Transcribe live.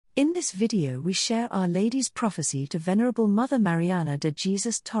In this video we share Our Lady's prophecy to Venerable Mother Mariana de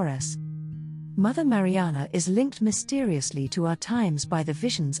Jesus Torres. Mother Mariana is linked mysteriously to our times by the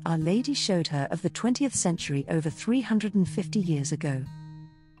visions Our Lady showed her of the 20th century over 350 years ago.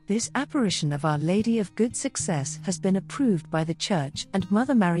 This apparition of Our Lady of Good Success has been approved by the Church, and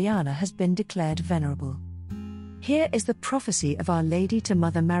Mother Mariana has been declared venerable. Here is the prophecy of Our Lady to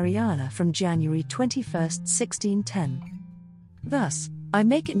Mother Mariana from January 21, 1610. Thus, I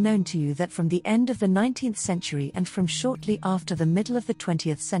make it known to you that from the end of the 19th century and from shortly after the middle of the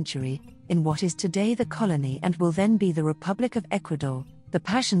 20th century, in what is today the colony and will then be the Republic of Ecuador, the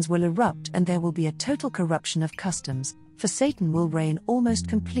passions will erupt and there will be a total corruption of customs, for Satan will reign almost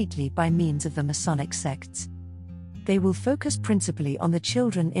completely by means of the Masonic Sects. They will focus principally on the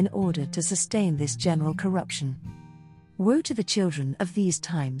children in order to sustain this general corruption. Woe to the children of these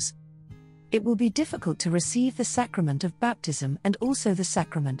times! It will be difficult to receive the sacrament of baptism and also the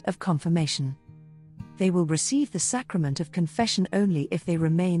sacrament of confirmation. They will receive the sacrament of confession only if they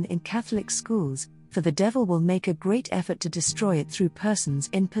remain in Catholic schools, for the devil will make a great effort to destroy it through persons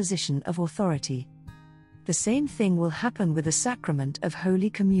in position of authority. The same thing will happen with the sacrament of Holy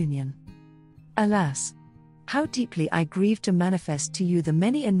Communion. Alas! How deeply I grieve to manifest to you the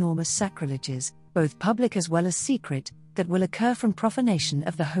many enormous sacrileges, both public as well as secret, that will occur from profanation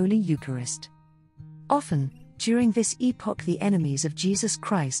of the Holy Eucharist. Often, during this epoch the enemies of Jesus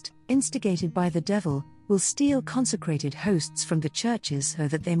Christ, instigated by the devil, will steal consecrated hosts from the churches so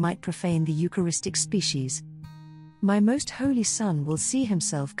that they might profane the Eucharistic species. My most holy Son will see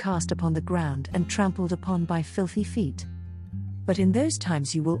himself cast upon the ground and trampled upon by filthy feet. But in those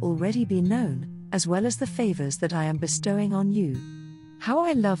times you will already be known, as well as the favors that I am bestowing on you. How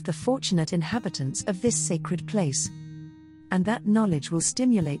I love the fortunate inhabitants of this sacred place! And that knowledge will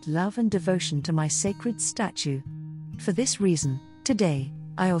stimulate love and devotion to my sacred statue. For this reason, today,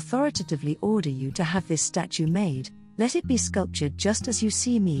 I authoritatively order you to have this statue made. Let it be sculptured just as you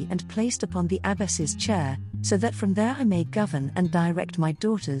see me and placed upon the abbess's chair, so that from there I may govern and direct my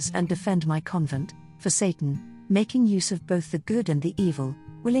daughters and defend my convent, for Satan, making use of both the good and the evil,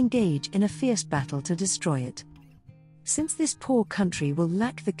 will engage in a fierce battle to destroy it. Since this poor country will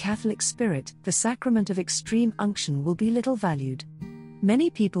lack the Catholic spirit, the sacrament of extreme unction will be little valued.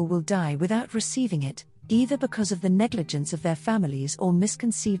 Many people will die without receiving it, either because of the negligence of their families or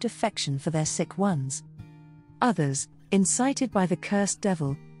misconceived affection for their sick ones. Others, incited by the cursed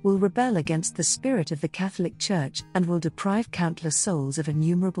devil, will rebel against the spirit of the Catholic Church and will deprive countless souls of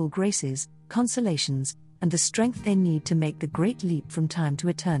innumerable graces, consolations, and the strength they need to make the great leap from time to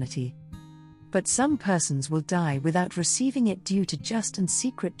eternity. But some persons will die without receiving it due to just and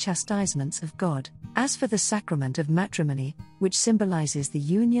secret chastisements of God. As for the sacrament of matrimony, which symbolizes the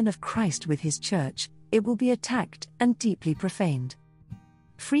union of Christ with his Church, it will be attacked and deeply profaned.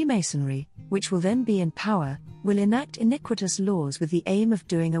 Freemasonry, which will then be in power, will enact iniquitous laws with the aim of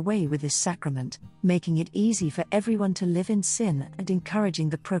doing away with this sacrament, making it easy for everyone to live in sin and encouraging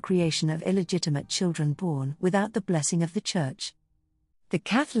the procreation of illegitimate children born without the blessing of the Church. The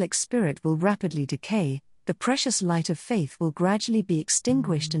Catholic spirit will rapidly decay, the precious light of faith will gradually be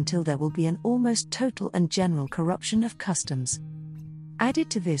extinguished until there will be an almost total and general corruption of customs. Added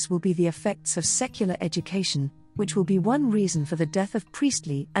to this will be the effects of secular education, which will be one reason for the death of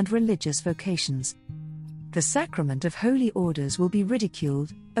priestly and religious vocations. The sacrament of holy orders will be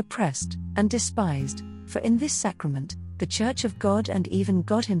ridiculed, oppressed, and despised, for in this sacrament, the Church of God and even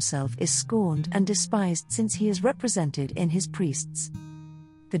God himself is scorned and despised since he is represented in his priests.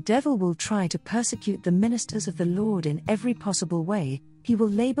 The devil will try to persecute the ministers of the Lord in every possible way. He will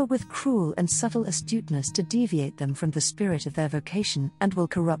labor with cruel and subtle astuteness to deviate them from the spirit of their vocation and will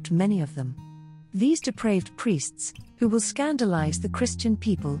corrupt many of them. These depraved priests, who will scandalize the Christian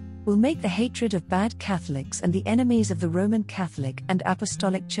people, will make the hatred of bad Catholics and the enemies of the Roman Catholic and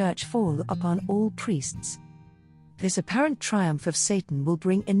Apostolic Church fall upon all priests. This apparent triumph of Satan will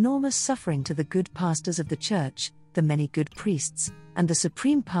bring enormous suffering to the good pastors of the Church, the many good priests, and the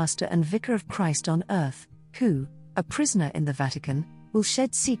supreme pastor and vicar of Christ on earth, who, a prisoner in the Vatican, will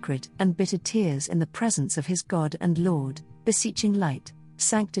shed secret and bitter tears in the presence of his God and Lord, beseeching light,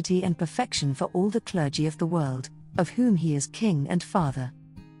 sanctity and perfection for all the clergy of the world, of whom he is King and Father.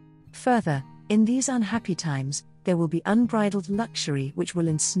 Further, in these unhappy times, there will be unbridled luxury which will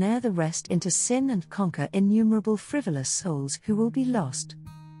ensnare the rest into sin and conquer innumerable frivolous souls who will be lost.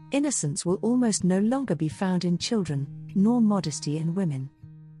 Innocence will almost no longer be found in children, nor modesty in women.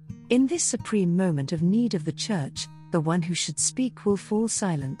 In this supreme moment of need of the Church, the one who should speak will fall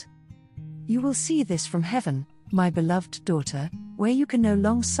silent. You will see this from heaven, my beloved daughter, where you can no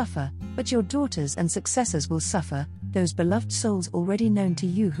longer suffer, but your daughters and successors will suffer, those beloved souls already known to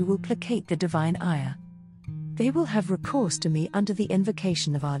you who will placate the divine ire. They will have recourse to me under the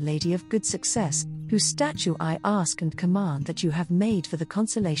invocation of Our Lady of Good Success, whose statue I ask and command that you have made for the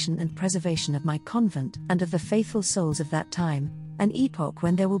consolation and preservation of my convent and of the faithful souls of that time, an epoch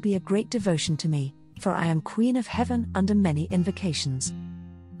when there will be a great devotion to me, for I am Queen of Heaven under many invocations.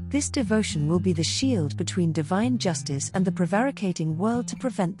 This devotion will be the shield between divine justice and the prevaricating world to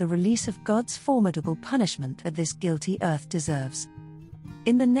prevent the release of God's formidable punishment that this guilty earth deserves.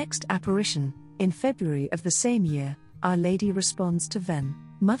 In the next apparition, in February of the same year, Our Lady responds to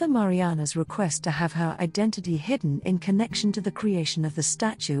Mother Mariana's request to have her identity hidden in connection to the creation of the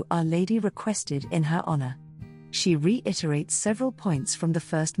statue Our Lady requested in her honor. She reiterates several points from the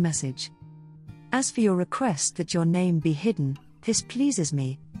first message. As for your request that your name be hidden, this pleases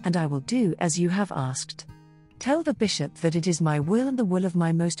me, and I will do as you have asked. Tell the bishop that it is my will and the will of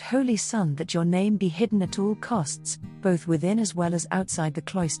my most holy Son that your name be hidden at all costs, both within as well as outside the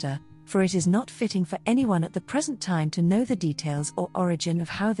cloister, for it is not fitting for anyone at the present time to know the details or origin of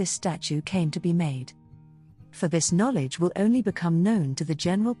how this statue came to be made. For this knowledge will only become known to the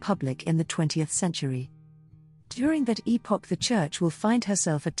general public in the 20th century. During that epoch the Church will find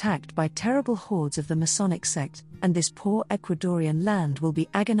herself attacked by terrible hordes of the Masonic Sect, and this poor Ecuadorian land will be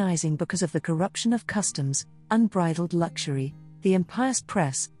agonizing because of the corruption of customs, unbridled luxury, the impious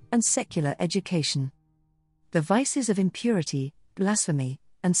press, and secular education. The vices of impurity, blasphemy,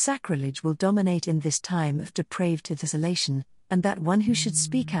 and sacrilege will dominate in this time of depraved desolation, and that one who should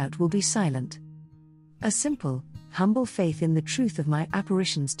speak out will be silent. A simple, humble faith in the truth of my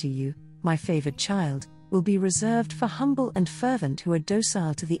apparitions to you, my favored child, will be reserved for humble and fervent who are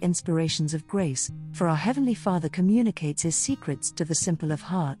docile to the inspirations of grace, for our Heavenly Father communicates His secrets to the simple of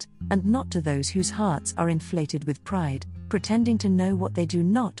heart, and not to those whose hearts are inflated with pride, pretending to know what they do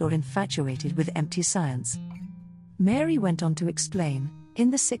not or infatuated with empty science. Mary went on to explain, in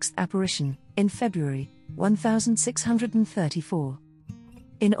the sixth apparition, in February, 1634.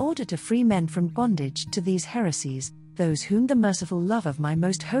 In order to free men from bondage to these heresies, those whom the merciful love of my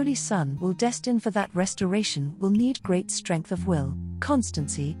most holy Son will destine for that restoration will need great strength of will,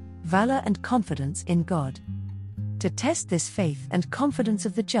 constancy, valor and confidence in God. To test this faith and confidence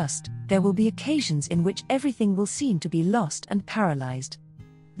of the just, there will be occasions in which everything will seem to be lost and paralyzed.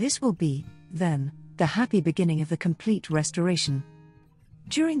 This will be, then, the happy beginning of the complete restoration.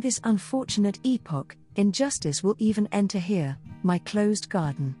 During this unfortunate epoch, injustice will even enter here, my closed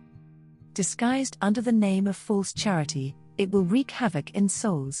garden. Disguised under the name of false charity, it will wreak havoc in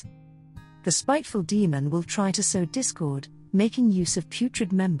souls. The spiteful demon will try to sow discord, making use of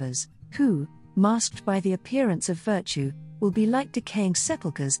putrid members, who, masked by the appearance of virtue, will be like decaying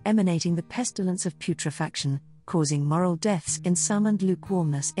sepulchres emanating the pestilence of putrefaction, causing moral deaths in some and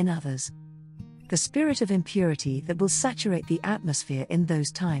lukewarmness in others. The spirit of impurity that will saturate the atmosphere in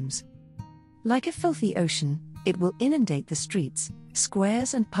those times. Like a filthy ocean, it will inundate the streets,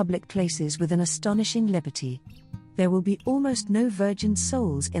 squares and public places with an astonishing liberty. There will be almost no virgin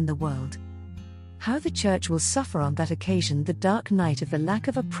souls in the world. How the Church will suffer on that occasion the dark night of the lack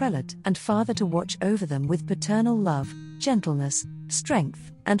of a prelate and father to watch over them with paternal love, gentleness,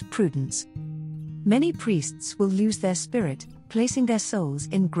 strength, and prudence. Many priests will lose their spirit, placing their souls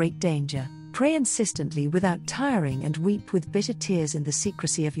in great danger. Pray insistently without tiring and weep with bitter tears in the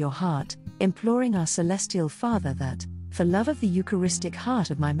secrecy of your heart, imploring our Celestial Father that, for love of the Eucharistic heart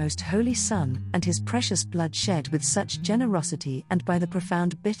of my most holy Son and His precious blood shed with such generosity and by the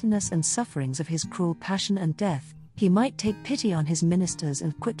profound bitterness and sufferings of His cruel passion and death, He might take pity on His ministers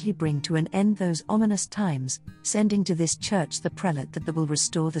and quickly bring to an end those ominous times, sending to this Church the prelate that will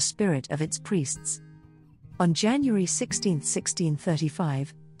restore the spirit of its priests. On January 16,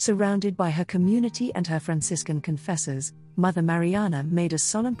 1635, surrounded by her community and her Franciscan confessors, Mother Mariana made a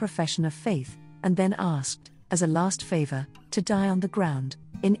solemn profession of faith, and then asked, as a last favor, to die on the ground,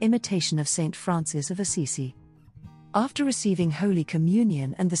 in imitation of Saint Francis of Assisi. After receiving Holy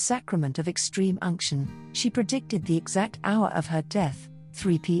Communion and the sacrament of extreme unction, she predicted the exact hour of her death,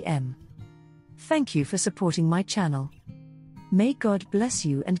 3 p.m. Thank you for supporting my channel. May God bless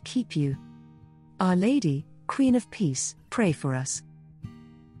you and keep you. Our Lady, Queen of Peace, pray for us.